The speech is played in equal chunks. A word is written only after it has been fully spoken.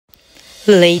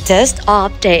Latest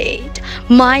update.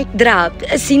 Mic dropped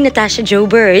si Natasha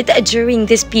Joubert during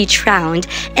the speech round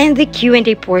and the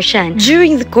Q&A portion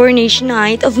during the coronation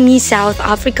night of Miss South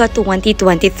Africa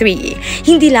 2023.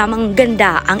 Hindi lamang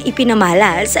ganda ang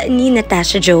ipinamalas ni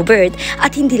Natasha Joubert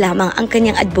at hindi lamang ang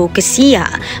kanyang advokasya,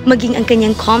 maging ang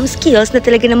kanyang comm skills na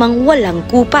talaga namang walang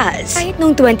kupas. Kahit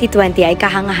noong 2020 ay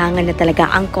kahanga-hanga na talaga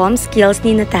ang comm skills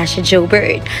ni Natasha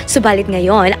Joubert. Subalit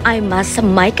ngayon ay mas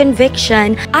may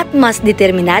conviction at mas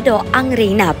determinado ang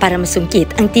reyna para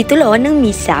masungkit ang titulo ng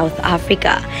Miss South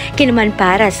Africa. Kinaman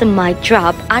para sa mic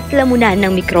drop at lamunan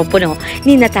ng mikropono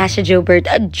ni Natasha Joubert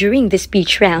during the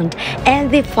speech round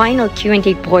and the final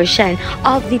Q&A portion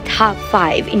of the top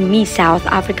 5 in Miss South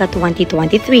Africa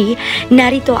 2023,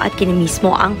 narito at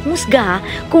kinamismo ang husga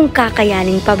kung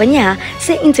kakayanin pa ba niya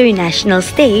sa international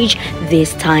stage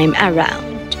this time around.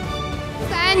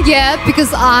 Stand here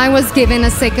because I was given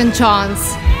a second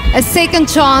chance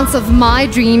of my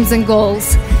dreams and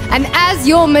goals. And as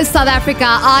your Miss South Africa,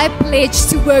 I pledge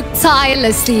to work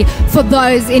tirelessly for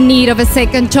those in need of a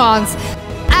second chance.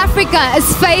 Africa is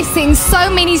facing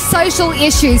so many social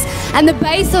issues, and the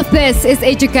base of this is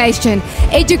education.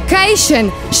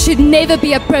 Education should never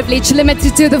be a privilege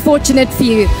limited to the fortunate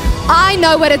few. I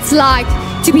know what it's like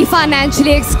to be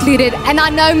financially excluded, and I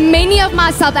know many of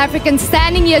my South Africans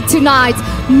standing here tonight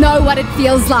know what it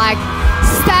feels like.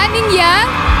 Standing here,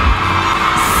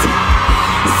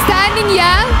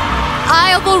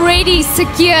 I have already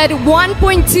secured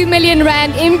 1.2 million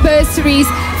rand in bursaries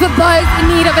for those in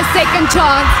need of a second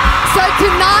chance. So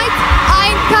tonight,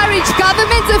 I encourage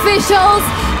government officials,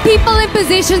 people in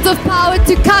positions of power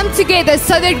to come together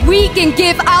so that we can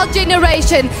give our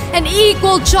generation an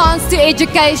equal chance to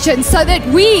education so that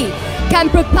we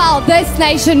can propel this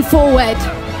nation forward.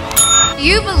 Do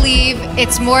you believe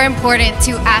it's more important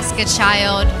to ask a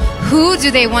child who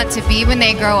do they want to be when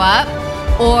they grow up,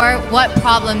 or what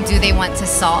problem do they want to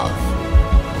solve?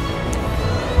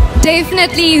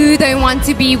 Definitely who they want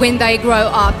to be when they grow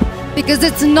up, because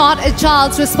it's not a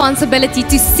child's responsibility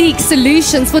to seek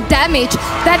solutions for damage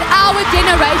that our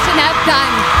generation have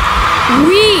done.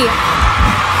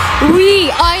 We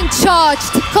are in charge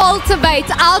to cultivate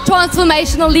our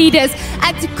transformational leaders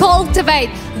and to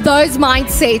cultivate those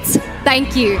mindsets.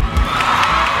 Thank you.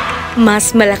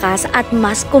 Mas malakas at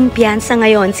mas kumpiyansa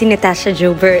ngayon si Natasha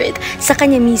Joubert sa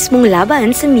kanya mismong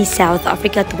laban sa Miss South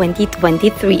Africa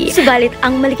 2023. Subalit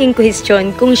ang malaking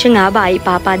question kung siya nga ba ay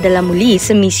papadala muli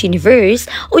sa Miss Universe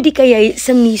o di kaya'y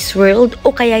sa Miss World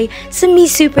o kaya'y sa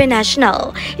Miss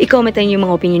Supranational. I-comment niyo yung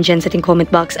mga opinion dyan sa ating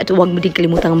comment box at huwag mo din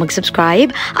kalimutang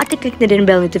mag-subscribe at i-click na din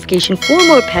bell notification for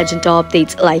more pageant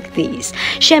updates like these.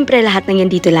 Syempre lahat ng yan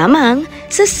dito lamang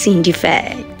sa Cindy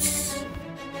Facts.